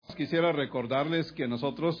quisiera recordarles que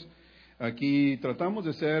nosotros aquí tratamos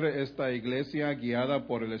de ser esta iglesia guiada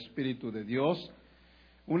por el Espíritu de Dios,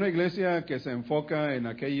 una iglesia que se enfoca en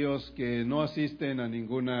aquellos que no asisten a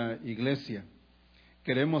ninguna iglesia.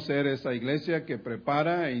 Queremos ser esa iglesia que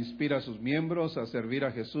prepara e inspira a sus miembros a servir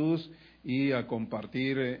a Jesús y a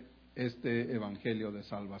compartir este evangelio de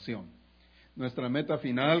salvación. Nuestra meta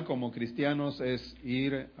final como cristianos es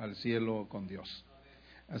ir al cielo con Dios.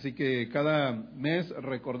 Así que cada mes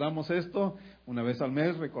recordamos esto, una vez al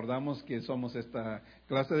mes recordamos que somos esta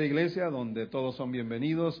clase de iglesia donde todos son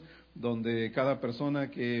bienvenidos, donde cada persona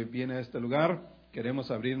que viene a este lugar queremos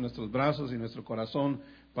abrir nuestros brazos y nuestro corazón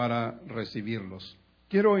para recibirlos.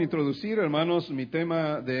 Quiero introducir, hermanos, mi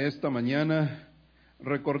tema de esta mañana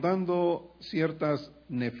recordando ciertas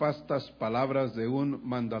nefastas palabras de un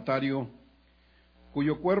mandatario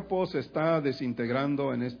cuyo cuerpo se está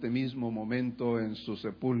desintegrando en este mismo momento en su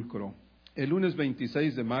sepulcro. El lunes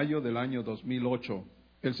 26 de mayo del año 2008,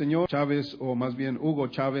 el señor Chávez, o más bien Hugo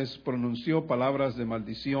Chávez, pronunció palabras de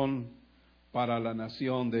maldición para la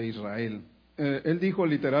nación de Israel. Él dijo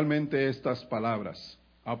literalmente estas palabras: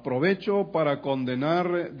 aprovecho para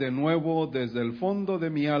condenar de nuevo desde el fondo de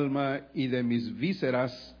mi alma y de mis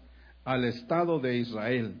vísceras al Estado de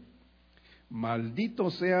Israel. Maldito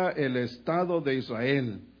sea el Estado de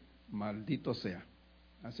Israel, maldito sea.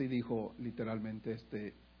 Así dijo literalmente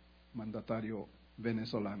este mandatario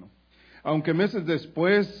venezolano. Aunque meses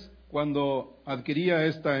después, cuando adquiría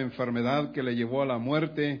esta enfermedad que le llevó a la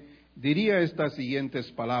muerte, diría estas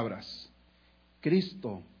siguientes palabras: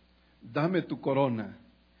 Cristo, dame tu corona,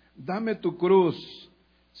 dame tu cruz,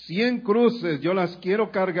 100 cruces, yo las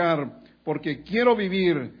quiero cargar porque quiero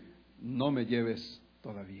vivir, no me lleves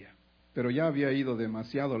todavía. Pero ya había ido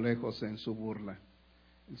demasiado lejos en su burla.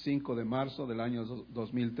 El 5 de marzo del año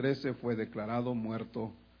 2013 fue declarado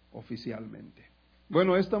muerto oficialmente.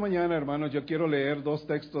 Bueno, esta mañana, hermanos, yo quiero leer 2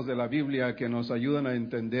 textos de la Biblia que nos ayudan a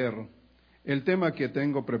entender el tema que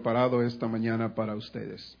tengo preparado esta mañana para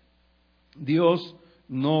ustedes. Dios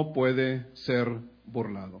no puede ser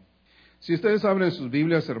burlado. Si ustedes abren sus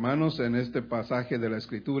Biblias, hermanos, en este pasaje de la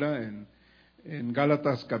Escritura, en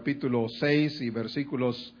Gálatas capítulo 6 y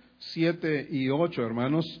versículos 7 y 8,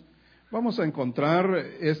 hermanos, vamos a encontrar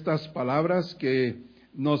estas palabras que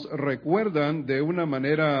nos recuerdan de una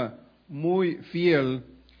manera muy fiel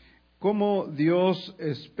cómo Dios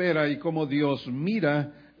espera y cómo Dios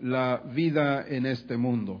mira la vida en este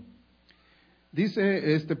mundo.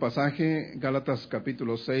 Dice este pasaje, Gálatas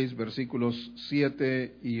capítulo 6, versículos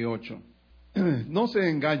 7 y 8. No se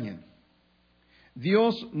engañen,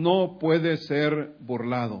 Dios no puede ser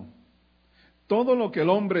burlado. Todo lo que el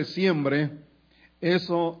hombre siembre,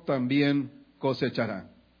 eso también cosechará.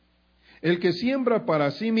 El que siembra para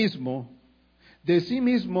sí mismo, de sí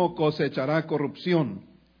mismo cosechará corrupción,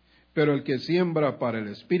 pero el que siembra para el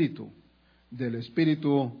Espíritu, del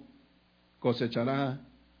Espíritu cosechará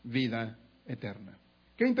vida eterna.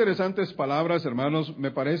 Qué interesantes palabras, hermanos,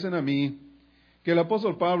 me parecen a mí que el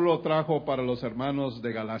apóstol Pablo trajo para los hermanos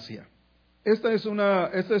de Galacia. Esta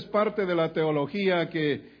es parte de la teología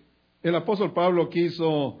que el apóstol Pablo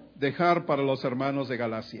quiso dejar para los hermanos de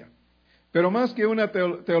Galacia. Pero más que una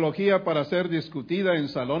teología para ser discutida en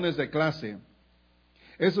salones de clase,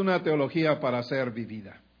 es una teología para ser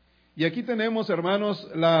vivida. Y aquí tenemos, hermanos,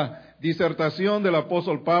 la disertación del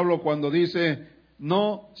apóstol Pablo cuando dice: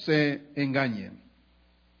 no se engañen.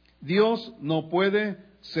 Dios no puede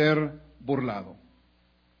ser burlado.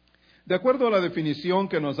 De acuerdo a la definición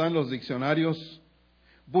que nos dan los diccionarios,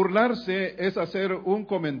 burlarse es hacer un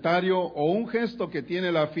comentario o un gesto que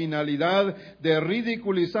tiene la finalidad de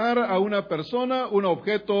ridiculizar a una persona, un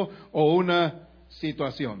objeto o una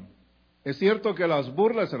situación. Es cierto que las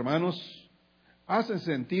burlas, hermanos, hacen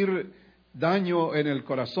sentir daño en el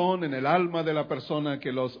corazón, en el alma de la persona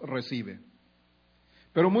que los recibe.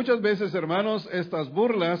 Pero muchas veces, hermanos, estas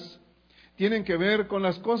burlas tienen que ver con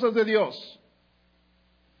las cosas de Dios.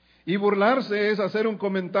 Y burlarse es hacer un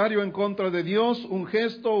comentario en contra de Dios, un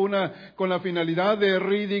gesto, con la finalidad de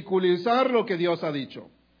ridiculizar lo que Dios ha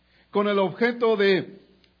dicho, con el objeto de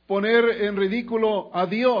poner en ridículo a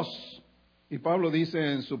Dios. Y Pablo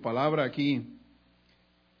dice en su palabra aquí: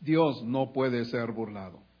 Dios no puede ser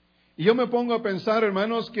burlado. Y yo me pongo a pensar,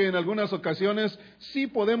 hermanos, que en algunas ocasiones sí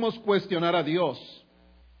podemos cuestionar a Dios.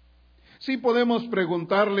 Sí podemos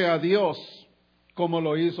preguntarle a Dios, como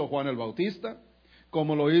lo hizo Juan el Bautista,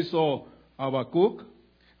 como lo hizo Habacuc,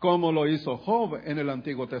 como lo hizo Job en el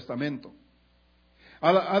Antiguo Testamento.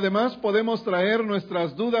 Además, podemos traer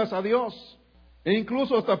nuestras dudas a Dios, e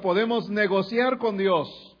incluso hasta podemos negociar con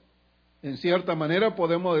Dios. En cierta manera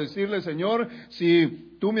podemos decirle, Señor,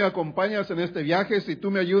 si tú me acompañas en este viaje, si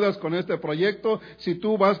tú me ayudas con este proyecto, si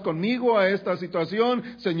tú vas conmigo a esta situación,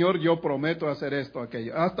 Señor, yo prometo hacer esto,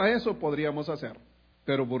 aquello. Hasta eso podríamos hacer.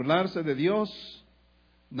 Pero burlarse de Dios,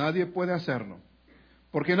 nadie puede hacerlo.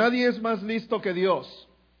 Porque nadie es más listo que Dios.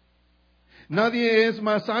 Nadie es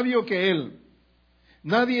más sabio que Él.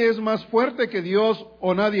 Nadie es más fuerte que Dios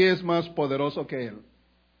o nadie es más poderoso que Él.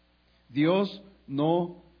 Dios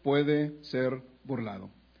no puede ser burlado.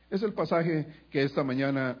 Es el pasaje que esta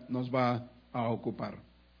mañana nos va a ocupar.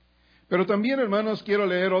 Pero también, hermanos, quiero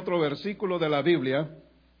leer otro versículo de la Biblia.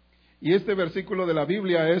 Y este versículo de la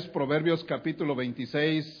Biblia es Proverbios capítulo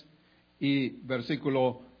 26 y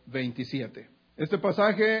versículo 27. Este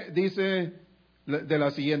pasaje dice de la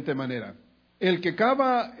siguiente manera: el que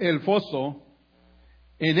cava el foso,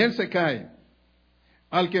 en él se cae.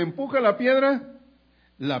 Al que empuja la piedra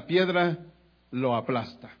lo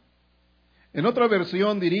aplasta. En otra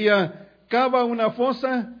versión diría: cava una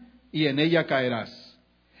fosa y en ella caerás.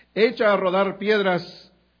 Echa a rodar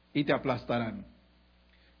piedras y te aplastarán.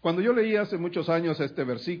 Cuando yo leí hace muchos años este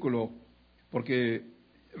versículo, porque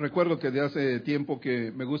recuerdo que de hace tiempo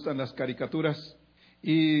que me gustan las caricaturas,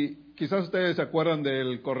 y quizás ustedes se acuerdan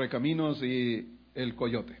del Correcaminos y el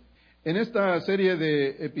Coyote. En esta serie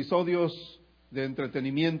de episodios de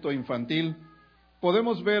entretenimiento infantil,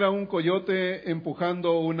 podemos ver a un coyote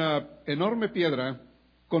empujando una enorme piedra.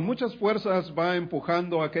 Con muchas fuerzas va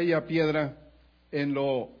empujando aquella piedra en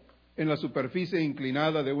la superficie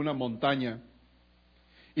inclinada de una montaña.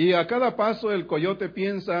 Y a cada paso el coyote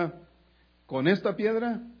piensa: con esta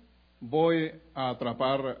piedra voy a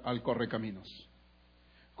atrapar al Correcaminos.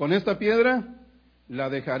 Con esta piedra la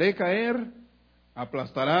dejaré caer,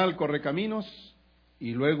 aplastará al Correcaminos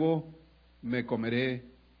y luego me comeré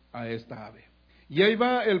a esta ave. Y ahí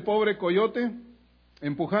va el pobre coyote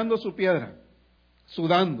empujando su piedra,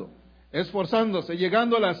 sudando, esforzándose,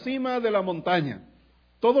 llegando a la cima de la montaña.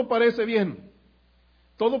 Todo parece bien,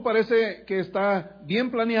 todo parece que está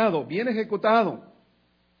bien planeado, bien ejecutado,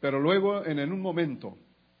 pero luego en un momento,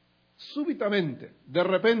 súbitamente, de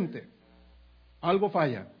repente, algo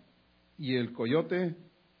falla y el coyote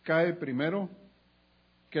cae primero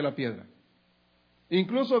que la piedra.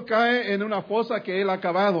 Incluso cae en una fosa que él ha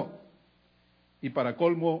cavado. Y para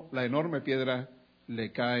colmo, la enorme piedra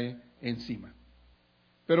le cae encima.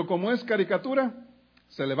 Pero como es caricatura,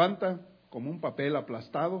 se levanta como un papel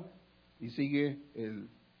aplastado y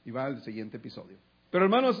y va al siguiente episodio. Pero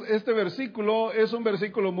hermanos, este versículo es un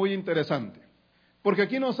versículo muy interesante. Porque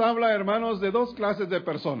aquí nos habla, hermanos, de dos clases de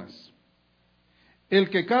personas: el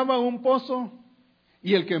que cava un pozo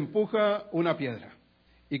y el que empuja una piedra.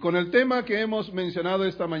 Y con el tema que hemos mencionado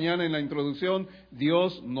esta mañana en la introducción,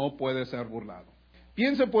 Dios no puede ser burlado.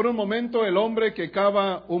 Piense por un momento el hombre que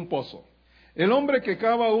cava un pozo. El hombre que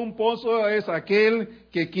cava un pozo es aquel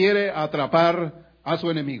que quiere atrapar a su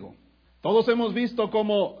enemigo. Todos hemos visto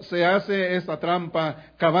cómo se hace esta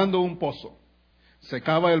trampa cavando un pozo. Se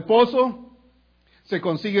cava el pozo, se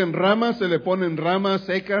consiguen ramas, se le ponen ramas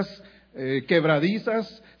secas,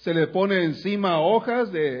 quebradizas, se le pone encima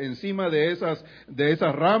hojas encima de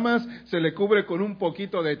esas ramas, se le cubre con un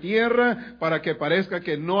poquito de tierra para que parezca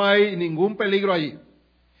que no hay ningún peligro allí.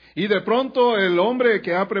 Y de pronto el hombre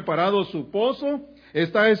que ha preparado su pozo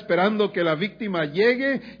está esperando que la víctima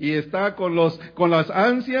llegue y está con las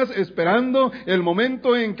ansias esperando el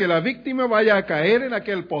momento en que la víctima vaya a caer en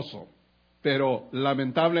aquel pozo. Pero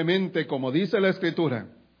lamentablemente, como dice la Escritura,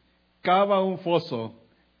 cava un foso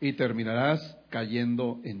y terminarás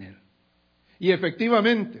cayendo en él. Y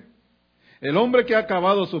efectivamente, el hombre que ha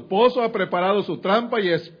cavado su pozo ha preparado su trampa y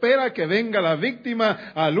espera que venga la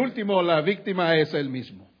víctima. Al último, la víctima es él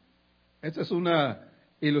mismo. Esta es una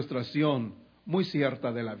ilustración muy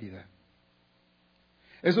cierta de la vida.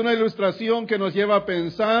 Es una ilustración que nos lleva a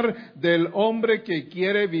pensar del hombre que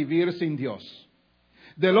quiere vivir sin Dios.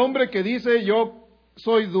 Del hombre que dice: yo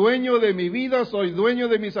soy dueño de mi vida, soy dueño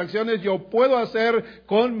de mis acciones, yo puedo hacer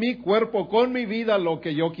con mi cuerpo, con mi vida lo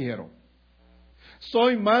que yo quiero.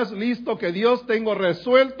 Soy más listo que Dios, tengo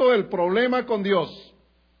resuelto el problema con Dios.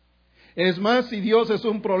 Es más, si Dios es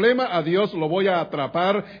un problema, a Dios lo voy a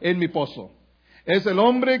atrapar en mi pozo. Es el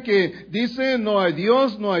hombre que dice: no hay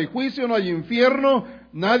Dios, no hay juicio, no hay infierno,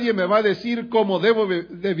 nadie me va a decir cómo debo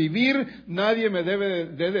de vivir, nadie me debe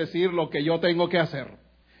de decir lo que yo tengo que hacer.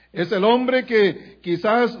 Es el hombre que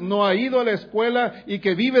quizás no ha ido a la escuela y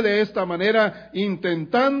que vive de esta manera,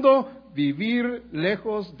 intentando vivir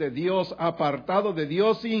lejos de Dios, apartado de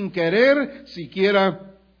Dios, sin querer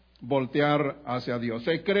siquiera voltear hacia Dios.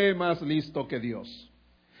 Se cree más listo que Dios.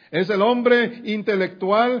 Es el hombre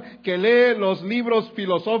intelectual que lee los libros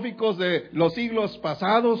filosóficos de los siglos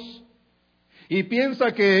pasados y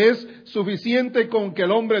piensa que es suficiente con que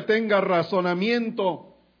el hombre tenga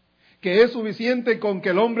razonamiento, que es suficiente con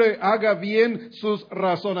que el hombre haga bien sus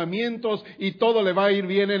razonamientos y todo le va a ir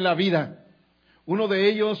bien en la vida. Uno de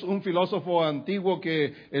ellos, un filósofo antiguo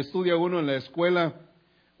que estudia uno en la escuela,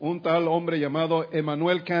 un tal hombre llamado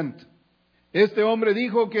Immanuel Kant. Este hombre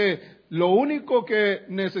dijo que lo único que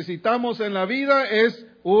necesitamos en la vida es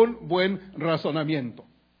un buen razonamiento.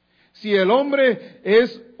 Si el hombre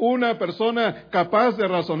es una persona capaz de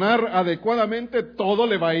razonar adecuadamente, todo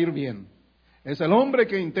le va a ir bien. Es el hombre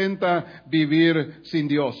que intenta vivir sin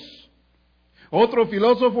Dios. Otro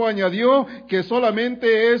filósofo añadió que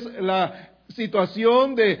solamente es la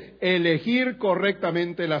situación de elegir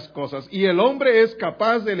correctamente las cosas. Y el hombre es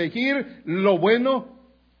capaz de elegir lo bueno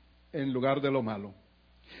en lugar de lo malo.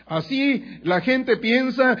 Así la gente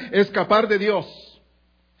piensa escapar de Dios.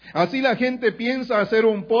 Así la gente piensa hacer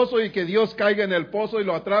un pozo y que Dios caiga en el pozo y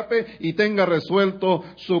lo atrape y tenga resuelto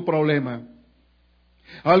su problema.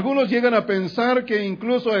 Algunos llegan a pensar que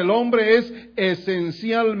incluso el hombre es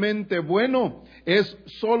esencialmente bueno, es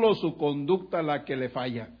solo su conducta la que le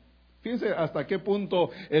falla. Fíjense hasta qué punto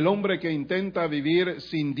el hombre que intenta vivir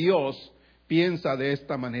sin Dios piensa de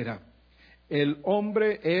esta manera. El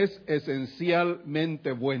hombre es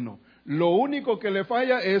esencialmente bueno. Lo único que le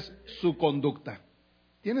falla es su conducta.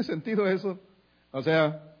 ¿Tiene sentido eso? O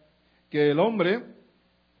sea, que el hombre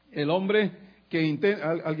que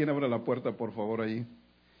intenta... Alguien abra la puerta, por favor, ahí.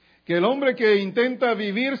 Que el hombre que intenta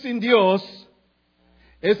vivir sin Dios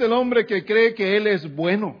es el hombre que cree que él es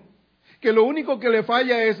bueno. Que lo único que le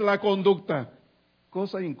falla es la conducta.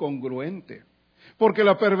 Cosa incongruente. Porque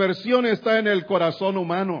la perversión está en el corazón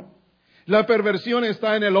humano. La perversión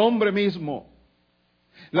está en el hombre mismo.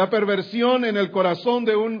 La perversión en el corazón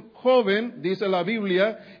de un joven, dice la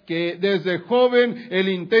Biblia, que desde joven el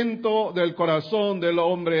intento del corazón del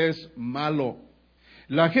hombre es malo.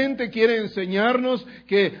 La gente quiere enseñarnos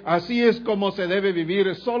que así es como se debe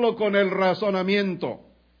vivir, solo con el razonamiento,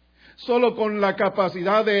 solo con la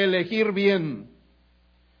capacidad de elegir bien.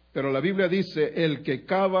 Pero la Biblia dice, el que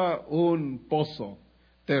cava un pozo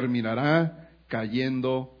terminará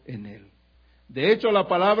cayendo en él. De hecho, la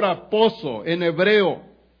palabra pozo en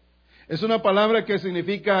hebreo es una palabra que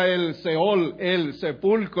significa el Seol, el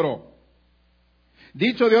sepulcro.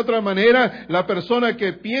 Dicho de otra manera, la persona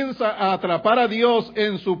que piensa atrapar a Dios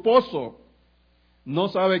en su pozo no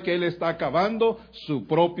sabe que Él está cavando su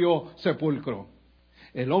propio sepulcro.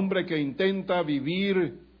 El hombre que intenta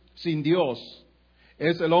vivir sin Dios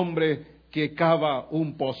es el hombre que cava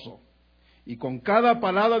un pozo. Y con cada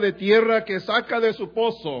palada de tierra que saca de su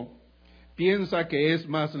pozo, piensa que es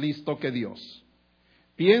más listo que Dios.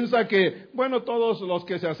 Piensa que, todos los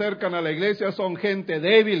que se acercan a la iglesia son gente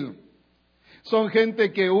débil. Son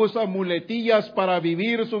gente que usa muletillas para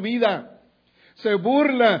vivir su vida. Se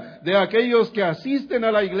burla de aquellos que asisten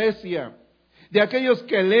a la iglesia, de aquellos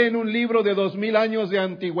que leen un libro de 2000 años de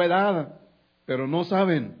antigüedad, pero no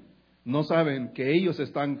saben que ellos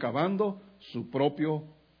están cavando su propio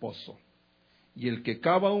pozo. Y el que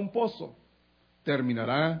cava un pozo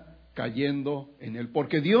terminará cayendo en él,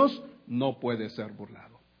 porque Dios no puede ser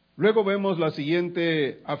burlado. Luego vemos la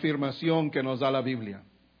siguiente afirmación que nos da la Biblia.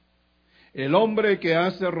 El hombre que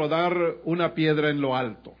hace rodar una piedra en lo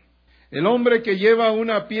alto. El hombre que lleva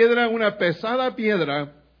una piedra, una pesada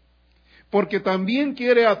piedra, porque también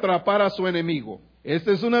quiere atrapar a su enemigo.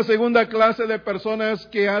 Esta es una segunda clase de personas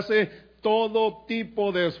que hace todo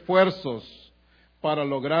tipo de esfuerzos para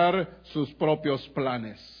lograr sus propios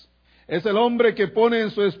planes. Es el hombre que pone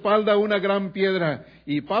en su espalda una gran piedra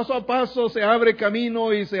y paso a paso se abre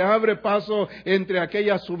camino y se abre paso entre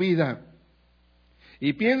aquella subida.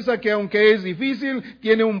 Y piensa que aunque es difícil,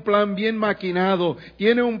 tiene un plan bien maquinado,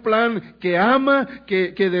 tiene un plan que ama,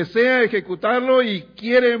 que desea ejecutarlo y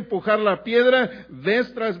quiere empujar la piedra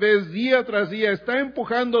vez tras vez, día tras día. Está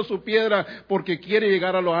empujando su piedra porque quiere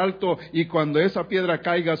llegar a lo alto y cuando esa piedra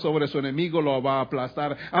caiga sobre su enemigo lo va a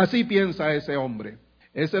aplastar. Así piensa ese hombre.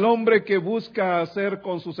 Es el hombre que busca hacer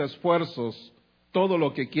con sus esfuerzos todo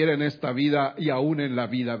lo que quiere en esta vida y aún en la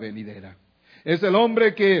vida venidera. Es el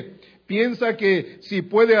hombre que piensa que si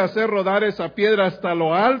puede hacer rodar esa piedra hasta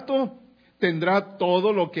lo alto, tendrá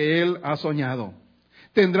todo lo que él ha soñado.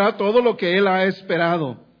 Tendrá todo lo que él ha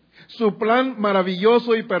esperado. Su plan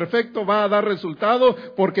maravilloso y perfecto va a dar resultado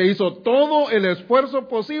porque hizo todo el esfuerzo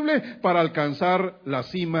posible para alcanzar la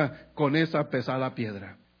cima con esa pesada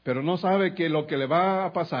piedra. Pero no sabe que lo que le va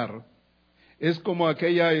a pasar es como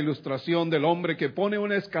aquella ilustración del hombre que pone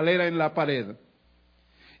una escalera en la pared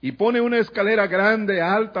Y pone una escalera grande,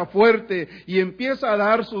 alta, fuerte, y empieza a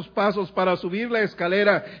dar sus pasos para subir la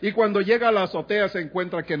escalera, y cuando llega a la azotea se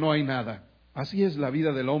encuentra que no hay nada. Así es la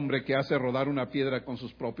vida del hombre que hace rodar una piedra con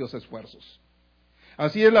sus propios esfuerzos.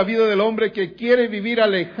 Así es la vida del hombre que quiere vivir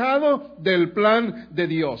alejado del plan de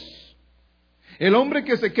Dios. El hombre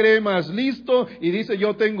que se cree más listo y dice,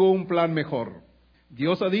 yo tengo un plan mejor.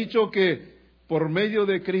 Dios ha dicho que por medio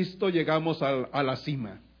de Cristo llegamos a la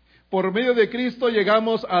cima. Por medio de Cristo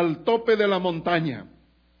llegamos al tope de la montaña.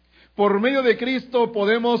 Por medio de Cristo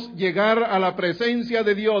podemos llegar a la presencia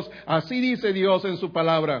de Dios. Así dice Dios en su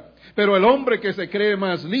palabra. Pero el hombre que se cree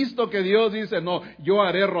más listo que Dios dice, no, yo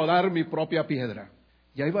haré rodar mi propia piedra.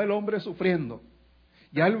 Y ahí va el hombre sufriendo.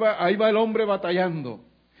 Y ahí va el hombre batallando.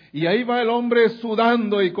 Y ahí va el hombre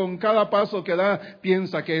sudando y con cada paso que da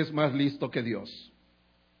piensa que es más listo que Dios.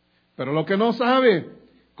 Pero lo que no sabe,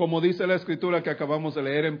 como dice la escritura que acabamos de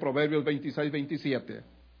leer en Proverbios 26-27,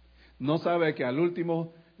 no sabe que al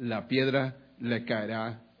último la piedra le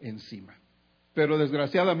caerá encima. Pero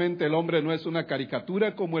desgraciadamente el hombre no es una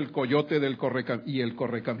caricatura como el coyote y el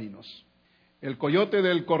correcaminos. El coyote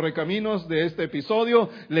del correcaminos de este episodio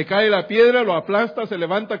le cae la piedra, lo aplasta, se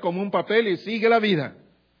levanta como un papel y sigue la vida.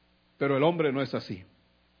 Pero el hombre no es así.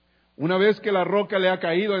 Una vez que la roca le ha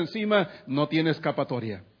caído encima, no tiene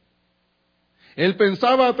escapatoria. Él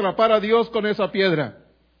pensaba atrapar a Dios con esa piedra,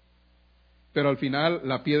 pero al final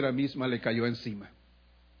la piedra misma le cayó encima.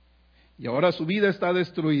 Y ahora su vida está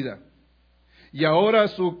destruida. Y ahora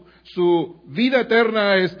su vida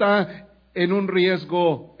eterna está en un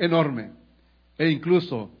riesgo enorme. E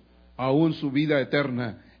incluso aún su vida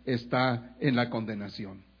eterna está en la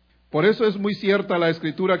condenación. Por eso es muy cierta la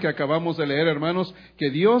escritura que acabamos de leer, hermanos, que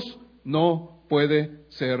Dios no puede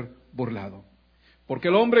ser burlado. Porque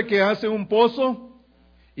el hombre que hace un pozo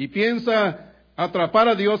y piensa atrapar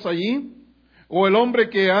a Dios allí, o el hombre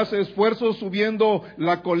que hace esfuerzos subiendo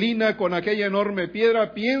la colina con aquella enorme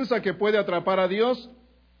piedra, piensa que puede atrapar a Dios,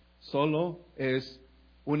 solo es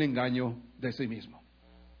un engaño de sí mismo.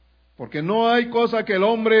 Porque no hay cosa que el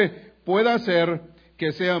hombre pueda hacer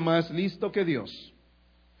que sea más listo que Dios,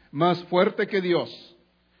 más fuerte que Dios,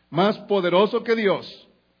 más poderoso que Dios.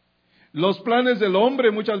 Los planes del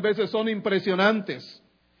hombre muchas veces son impresionantes.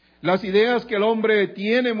 Las ideas que el hombre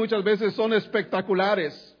tiene muchas veces son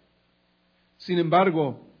espectaculares. Sin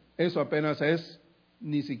embargo, eso apenas es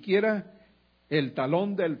ni siquiera el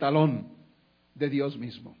talón del talón de Dios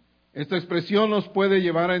mismo. Esta expresión nos puede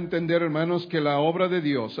llevar a entender, hermanos, que la obra de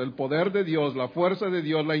Dios, el poder de Dios, la fuerza de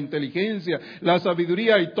Dios, la inteligencia, la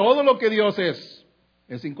sabiduría y todo lo que Dios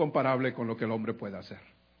es incomparable con lo que el hombre puede hacer.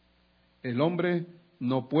 El hombre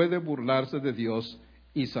no puede burlarse de Dios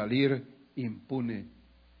y salir impune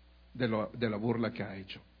de la burla que ha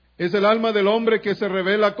hecho. Es el alma del hombre que se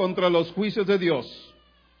rebela contra los juicios de Dios.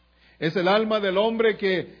 Es el alma del hombre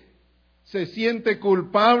que se siente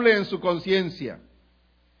culpable en su conciencia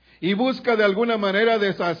y busca de alguna manera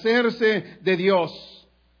deshacerse de Dios.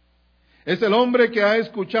 Es el hombre que ha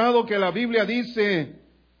escuchado que la Biblia dice,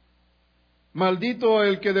 maldito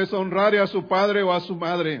el que deshonrare a su padre o a su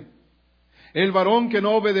madre, el varón que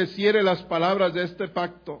no obedeciere las palabras de este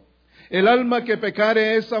pacto. El alma que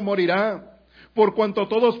pecare esa morirá, por cuanto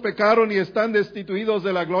todos pecaron y están destituidos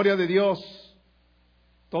de la gloria de Dios.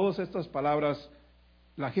 Todas estas palabras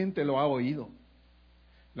la gente lo ha oído.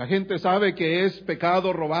 La gente sabe que es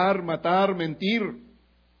pecado robar, matar, mentir.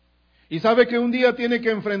 Y sabe que un día tiene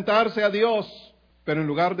que enfrentarse a Dios. Pero en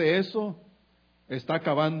lugar de eso, está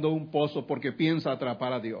cavando un pozo porque piensa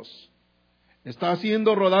atrapar a Dios. Está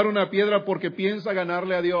haciendo rodar una piedra porque piensa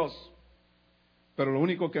ganarle a Dios. Pero lo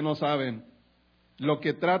único que no saben, lo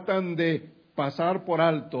que tratan de pasar por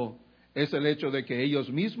alto, es el hecho de que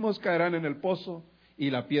ellos mismos caerán en el pozo y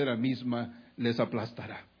la piedra misma les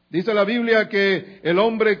aplastará. Dice la Biblia que el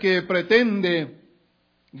hombre que pretende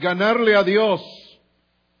ganarle a Dios,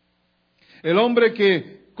 el hombre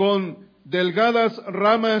que con delgadas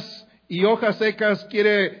ramas y hojas secas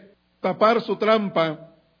quiere tapar su trampa,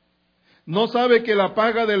 no sabe que la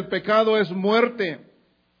paga del pecado es muerte,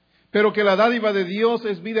 pero que la dádiva de Dios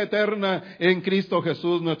es vida eterna en Cristo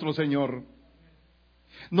Jesús nuestro Señor.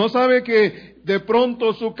 No sabe que de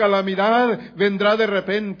pronto su calamidad vendrá de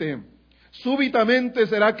repente. Súbitamente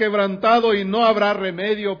será quebrantado y no habrá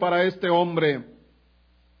remedio para este hombre.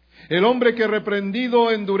 El hombre que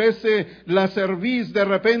reprendido endurece la cerviz, de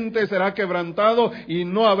repente será quebrantado y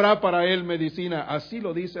no habrá para él medicina. Así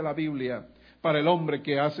lo dice la Biblia para el hombre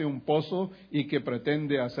que hace un pozo y que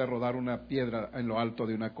pretende hacer rodar una piedra en lo alto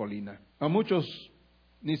de una colina. A muchos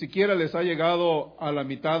ni siquiera les ha llegado a la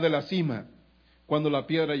mitad de la cima cuando la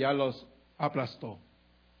piedra ya los aplastó.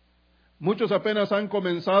 Muchos apenas han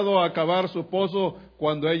comenzado a cavar su pozo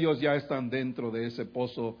cuando ellos ya están dentro de ese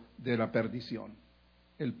pozo de la perdición,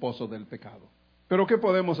 el pozo del pecado. Pero ¿qué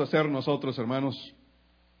podemos hacer nosotros, hermanos?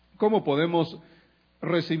 ¿Cómo podemos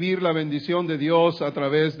recibir la bendición de Dios a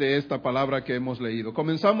través de esta palabra que hemos leído?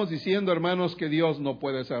 Comenzamos diciendo, hermanos, que Dios no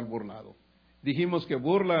puede ser burlado. Dijimos que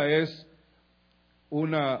burla es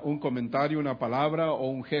un comentario, una palabra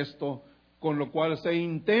o un gesto con lo cual se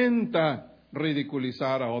intenta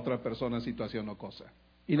ridiculizar a otra persona, situación o cosa.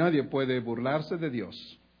 Y nadie puede burlarse de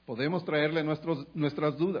Dios. Podemos traerle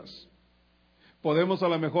nuestras dudas. Podemos a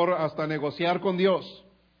lo mejor hasta negociar con Dios,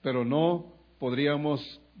 pero no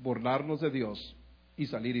podríamos burlarnos de Dios y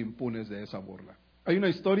salir impunes de esa burla. Hay una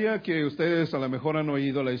historia que ustedes a lo mejor han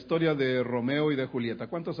oído, la historia de Romeo y de Julieta.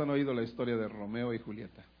 ¿Cuántos han oído la historia de Romeo y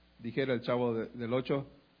Julieta? Dijera el chavo del 8,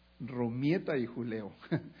 Rumieta y Juleo.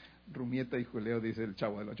 Rumieta y Juleo, dice el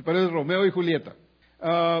chavo del 8. Pero es Romeo y Julieta.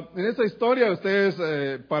 En esta historia, ustedes,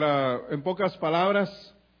 en pocas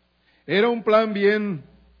palabras, era un plan bien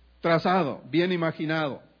trazado, bien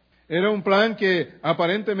imaginado. Era un plan que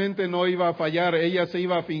aparentemente no iba a fallar. Ella se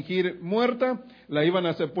iba a fingir muerta, la iban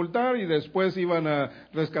a sepultar y después iban a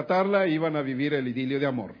rescatarla e iban a vivir el idilio de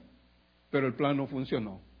amor. Pero el plan no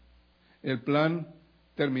funcionó. El plan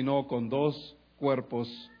terminó con 2 cuerpos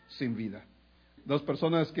sin vida. 2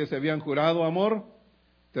 personas que se habían jurado amor,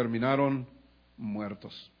 terminaron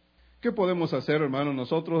muertos. ¿Qué podemos hacer, hermanos,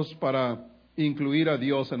 nosotros para incluir a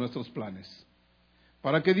Dios en nuestros planes?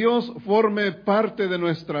 Para que Dios forme parte de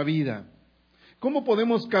nuestra vida. ¿Cómo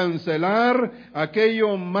podemos cancelar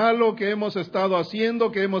aquello malo que hemos estado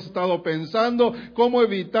haciendo, que hemos estado pensando? ¿Cómo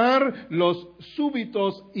evitar los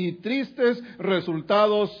súbitos y tristes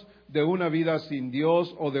resultados de una vida sin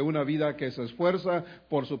Dios o de una vida que se esfuerza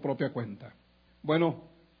por su propia cuenta? Bueno,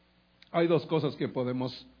 hay 2 cosas que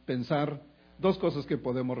podemos pensar, 2 cosas que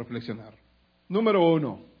podemos reflexionar. Número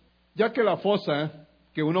 1, ya que la fosa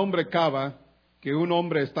que un hombre cava, que un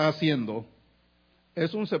hombre está haciendo,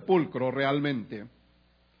 es un sepulcro realmente,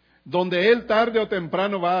 donde él tarde o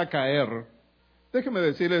temprano va a caer. Déjenme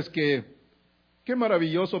decirles que qué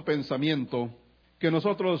maravilloso pensamiento que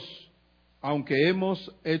nosotros, aunque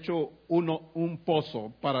hemos hecho un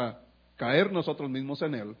pozo para caer nosotros mismos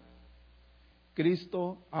en él,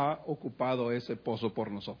 Cristo ha ocupado ese pozo por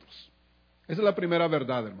nosotros. Esa es la primera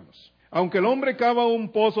verdad, hermanos. Aunque el hombre cava un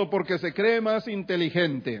pozo porque se cree más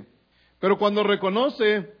inteligente, pero cuando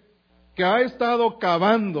reconoce que ha estado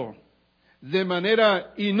cavando de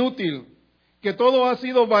manera inútil, que todo ha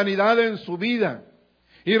sido vanidad en su vida,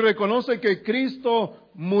 y reconoce que Cristo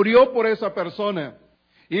murió por esa persona,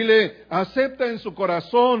 y le acepta en su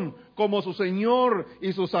corazón como su Señor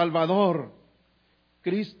y su Salvador,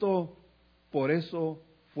 Cristo por eso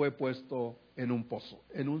fue puesto en un pozo,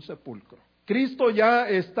 en un sepulcro. Cristo ya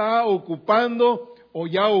está ocupando o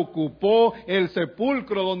ya ocupó el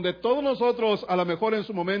sepulcro donde todos nosotros a lo mejor en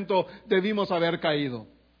su momento debimos haber caído.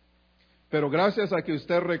 Pero gracias a que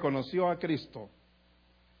usted reconoció a Cristo,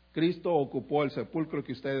 Cristo ocupó el sepulcro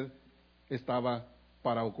que usted estaba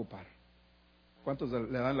para ocupar. ¿Cuántos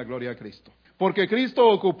le dan la gloria a Cristo? Porque Cristo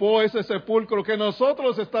ocupó ese sepulcro que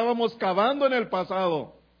nosotros estábamos cavando en el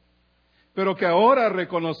pasado, pero que ahora,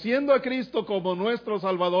 reconociendo a Cristo como nuestro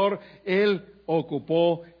Salvador, Él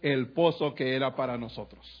ocupó el pozo que era para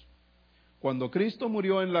nosotros. Cuando Cristo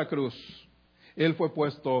murió en la cruz, Él fue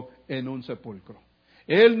puesto en un sepulcro.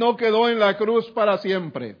 Él no quedó en la cruz para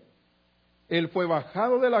siempre. Él fue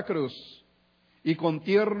bajado de la cruz y con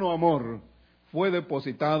tierno amor fue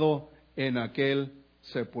depositado en aquel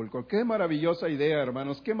sepulcro. Qué maravillosa idea,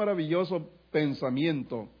 hermanos, qué maravilloso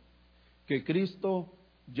pensamiento que Cristo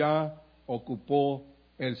ya ocupó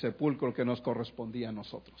el sepulcro que nos correspondía a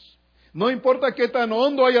nosotros. No importa qué tan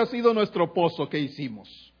hondo haya sido nuestro pozo que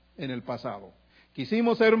hicimos en el pasado.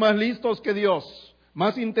 Quisimos ser más listos que Dios,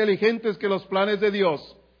 más inteligentes que los planes de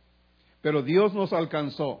Dios, pero Dios nos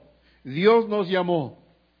alcanzó, Dios nos llamó,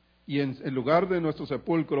 y en lugar de nuestro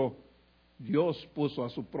sepulcro, Dios puso a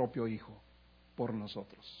su propio Hijo por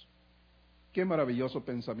nosotros. Qué maravilloso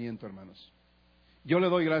pensamiento, hermanos. Yo le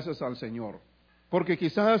doy gracias al Señor, porque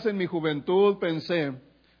quizás en mi juventud pensé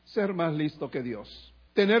ser más listo que Dios,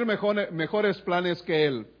 tener mejores planes que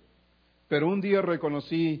Él. Pero un día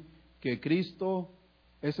reconocí que Cristo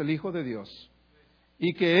es el Hijo de Dios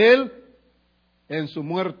y que Él, en su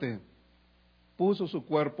muerte, puso su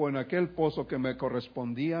cuerpo en aquel pozo que me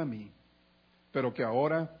correspondía a mí, pero que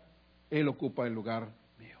ahora Él ocupa el lugar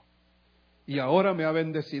mío. Y ahora me ha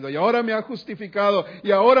bendecido, y ahora me ha justificado,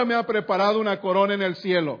 y ahora me ha preparado una corona en el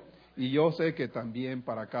cielo. Y yo sé que también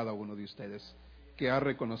para cada uno de ustedes que ha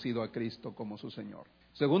reconocido a Cristo como su Señor.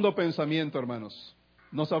 Segundo pensamiento, hermanos.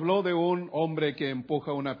 nos habló de un hombre que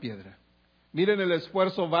empuja una piedra. Miren el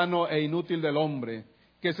esfuerzo vano e inútil del hombre,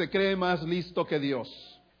 que se cree más listo que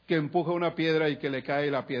Dios, que empuja una piedra y que le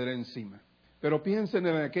cae la piedra encima. Pero piensen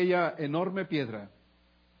en aquella enorme piedra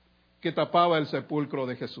que tapaba el sepulcro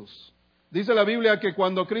de Jesús. Dice la Biblia que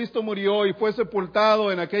cuando Cristo murió y fue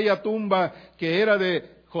sepultado en aquella tumba que era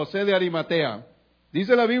de José de Arimatea,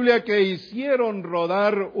 dice la Biblia que hicieron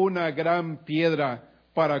rodar una gran piedra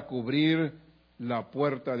para cubrir la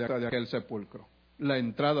puerta de aquel sepulcro, la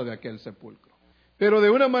entrada de aquel sepulcro. Pero de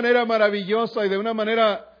una manera maravillosa y de una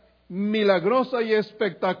manera milagrosa y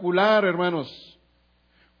espectacular, hermanos,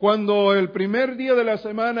 cuando el primer día de la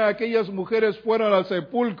semana aquellas mujeres fueron al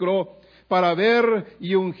sepulcro para ver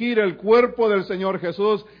y ungir el cuerpo del Señor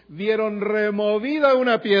Jesús, vieron removida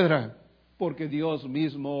una piedra, porque Dios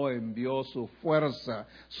mismo envió su fuerza,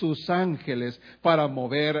 sus ángeles, para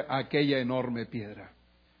mover aquella enorme piedra.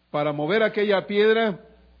 Para mover aquella piedra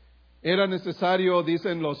era necesario,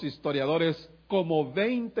 dicen los historiadores, como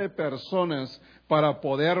 20 personas para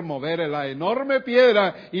poder mover la enorme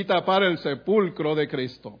piedra y tapar el sepulcro de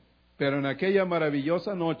Cristo. Pero en aquella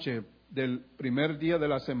maravillosa noche del primer día de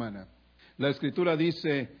la semana, la Escritura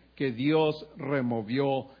dice que Dios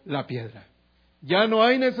removió la piedra. Ya no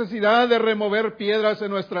hay necesidad de remover piedras en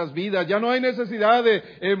nuestras vidas, ya no hay necesidad de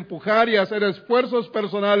empujar y hacer esfuerzos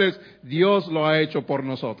personales. Dios lo ha hecho por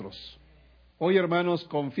nosotros. Hoy, hermanos,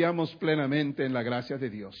 confiamos plenamente en la gracia de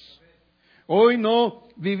Dios. Hoy no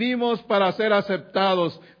vivimos para ser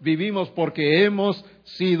aceptados, vivimos porque hemos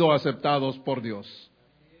sido aceptados por Dios.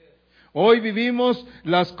 Hoy vivimos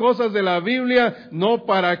las cosas de la Biblia no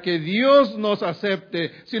para que Dios nos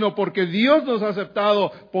acepte, sino porque Dios nos ha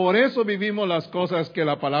aceptado. Por eso vivimos las cosas que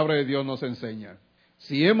la palabra de Dios nos enseña.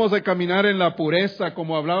 Si hemos de caminar en la pureza,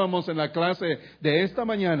 como hablábamos en la clase de esta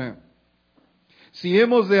mañana, si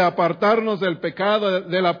hemos de apartarnos del pecado,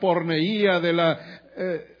 de la porneía, de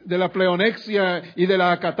la pleonexia y de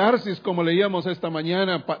la catarsis, como leíamos esta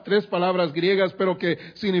mañana, 3 palabras griegas, pero que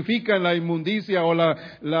significan la inmundicia o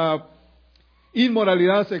la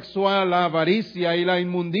inmoralidad sexual, la avaricia y la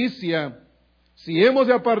inmundicia. Si hemos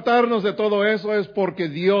de apartarnos de todo eso es porque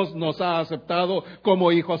Dios nos ha aceptado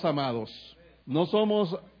como hijos amados. No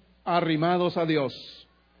somos arrimados a Dios,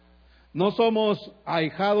 no somos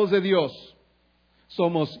ahijados de Dios,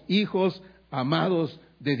 somos hijos amados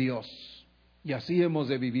de Dios. Y así hemos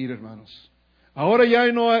de vivir, hermanos. Ahora ya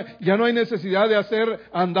no hay necesidad de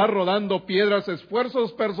andar rodando piedras,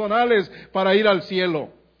 esfuerzos personales para ir al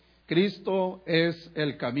cielo. Cristo es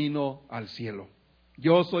el camino al cielo.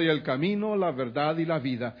 Yo soy el camino, la verdad y la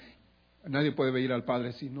vida. Nadie puede ir al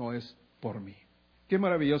Padre si no es por mí. Qué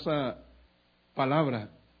maravillosa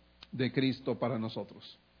palabra de Cristo para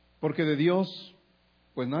nosotros. Porque de Dios,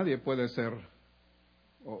 pues nadie puede ser,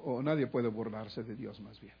 o nadie puede burlarse de Dios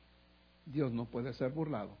más bien. Dios no puede ser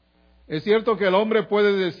burlado. Es cierto que el hombre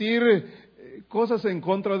puede decir cosas en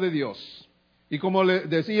contra de Dios. Y como le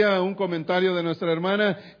decía un comentario de nuestra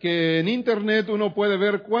hermana, que en internet uno puede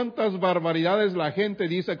ver cuántas barbaridades la gente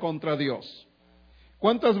dice contra Dios.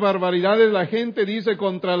 Cuántas barbaridades la gente dice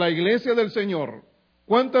contra la iglesia del Señor.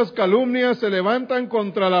 Cuántas calumnias se levantan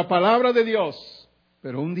contra la palabra de Dios.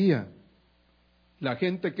 Pero un día, la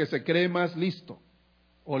gente que se cree más listo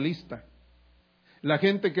o lista, la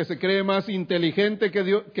gente que se cree más inteligente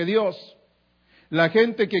que Dios, la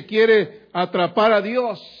gente que quiere atrapar a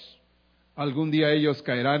Dios, algún día ellos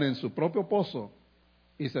caerán en su propio pozo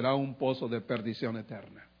y será un pozo de perdición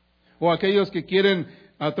eterna. O aquellos que quieren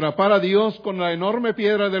atrapar a Dios con la enorme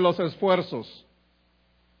piedra de los esfuerzos,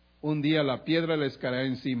 un día la piedra les caerá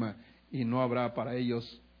encima y no habrá para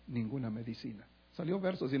ellos ninguna medicina. Salió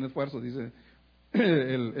verso sin esfuerzo, dice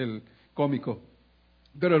el cómico.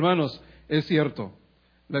 Pero hermanos, es cierto,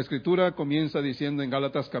 la Escritura comienza diciendo en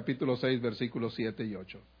Gálatas capítulo 6, versículos 7 y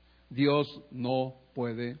 8. Dios no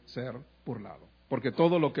puede ser burlado, porque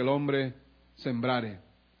todo lo que el hombre sembrare,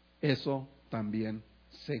 eso también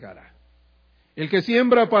segará. El que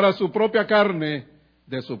siembra para su propia carne,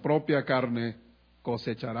 de su propia carne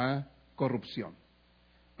cosechará corrupción.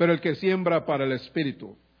 Pero el que siembra para el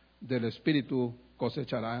Espíritu, del Espíritu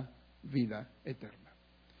cosechará vida eterna.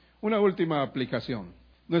 Una última aplicación.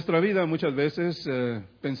 Nuestra vida muchas veces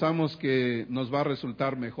pensamos que nos va a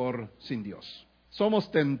resultar mejor sin Dios. Somos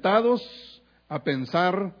tentados a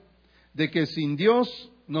pensar de que sin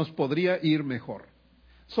Dios nos podría ir mejor.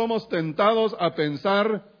 Somos tentados a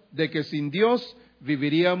pensar de que sin Dios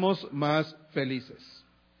viviríamos más felices.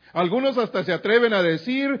 Algunos hasta se atreven a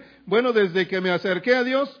decir, bueno, desde que me acerqué a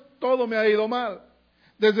Dios, todo me ha ido mal.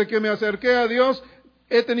 Desde que me acerqué a Dios,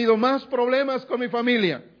 he tenido más problemas con mi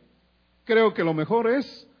familia. Creo que lo mejor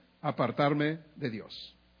es apartarme de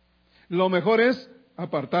Dios. Lo mejor es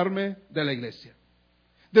apartarme de la iglesia.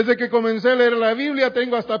 Desde que comencé a leer la Biblia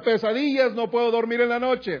tengo hasta pesadillas, no puedo dormir en la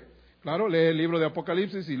noche. Claro, lee el libro de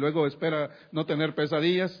Apocalipsis y luego espera no tener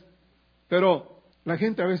pesadillas. Pero la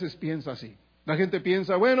gente a veces piensa así. La gente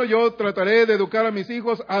piensa, bueno, yo trataré de educar a mis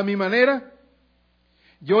hijos a mi manera.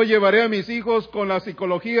 Yo llevaré a mis hijos con la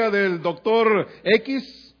psicología del doctor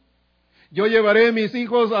X. Yo llevaré a mis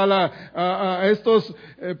hijos a estas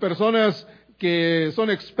personas que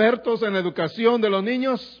son expertos en la educación de los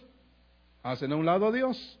niños. Hacen a un lado a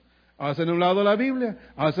Dios, hacen a un lado la Biblia,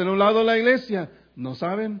 hacen a un lado la iglesia. No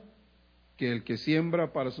saben que el que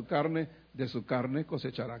siembra para su carne, de su carne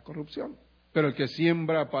cosechará corrupción. Pero el que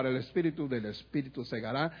siembra para el Espíritu, del Espíritu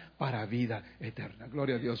segará para vida eterna.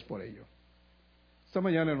 Gloria a Dios por ello. Esta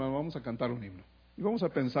mañana, hermano, vamos a cantar un himno y vamos a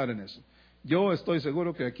pensar en eso. Yo estoy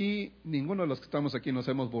seguro que aquí, ninguno de los que estamos aquí nos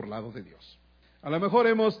hemos burlado de Dios. A lo mejor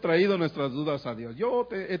hemos traído nuestras dudas a Dios. Yo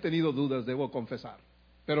he tenido dudas, debo confesar.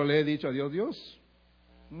 Pero le he dicho a Dios, Dios,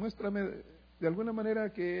 muéstrame de alguna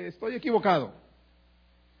manera que estoy equivocado.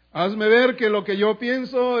 Hazme ver que lo que yo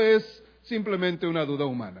pienso es simplemente una duda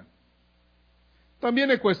humana.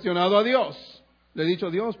 También he cuestionado a Dios. Le he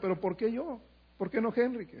dicho, Dios, pero ¿por qué yo? ¿Por qué no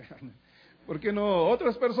Henry? ¿Por qué no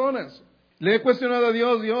otras personas? Le he cuestionado a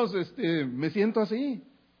Dios, Dios, me siento así.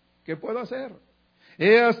 ¿Qué puedo hacer?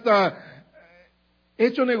 He hasta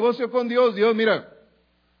hecho negocio con Dios. Dios, mira,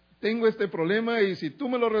 tengo este problema y si tú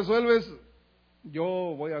me lo resuelves, yo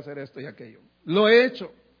voy a hacer esto y aquello. Lo he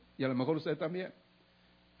hecho, y a lo mejor usted también.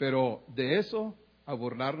 Pero de eso a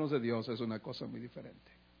burlarnos de Dios es una cosa muy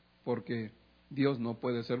diferente. Porque Dios no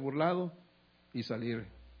puede ser burlado y salir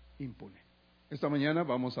impune. Esta mañana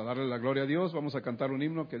vamos a darle la gloria a Dios, vamos a cantar un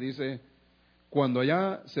himno que dice, cuando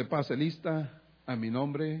allá se pase lista a mi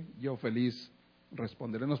nombre, yo feliz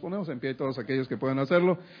responderé. Nos ponemos en pie todos aquellos que puedan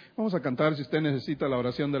hacerlo. Vamos a cantar. Si usted necesita la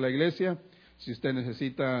oración de la iglesia, si usted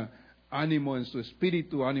necesita ánimo en su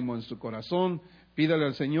espíritu, ánimo en su corazón, pídale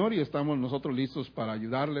al Señor y estamos nosotros listos para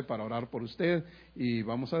ayudarle, para orar por usted. Y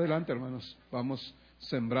vamos adelante, hermanos. Vamos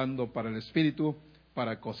sembrando para el espíritu,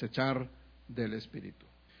 para cosechar del espíritu.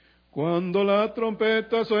 Cuando la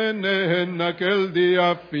trompeta suene en aquel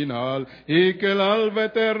día final y que el alba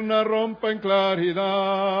eterna rompa en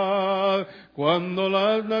claridad, cuando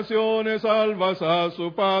las naciones salvas a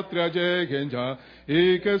su patria lleguen ya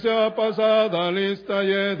y que sea pasada lista y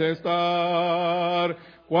he de estar,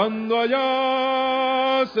 cuando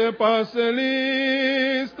allá se pase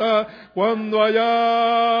lista, cuando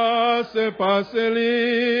allá se pase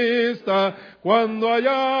lista, cuando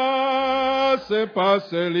allá se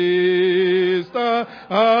pase lista,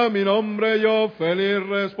 a mi nombre yo feliz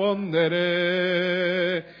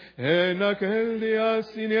responderé. En aquel día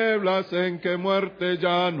sin nieblas en que muerte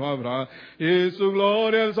ya no habrá, y su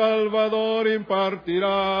gloria el Salvador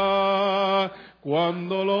impartirá.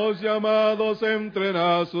 Cuando los llamados entren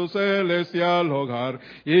a su celestial hogar,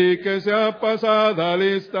 y que sea pasada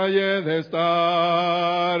lista y he de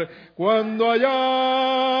estar. Cuando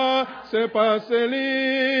allá se pase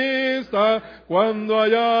lista, cuando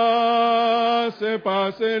allá se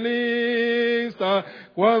pase lista,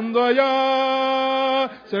 cuando allá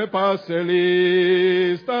se pase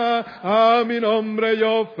lista, a mi nombre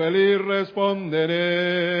yo feliz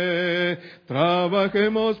responderé.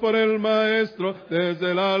 Trabajemos por el Maestro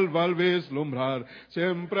desde el alba al vislumbrar,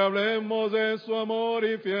 siempre hablemos de su amor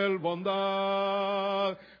y fiel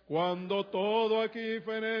bondad, cuando todo aquí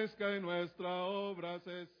fenezca y nuestra obra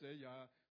se sella.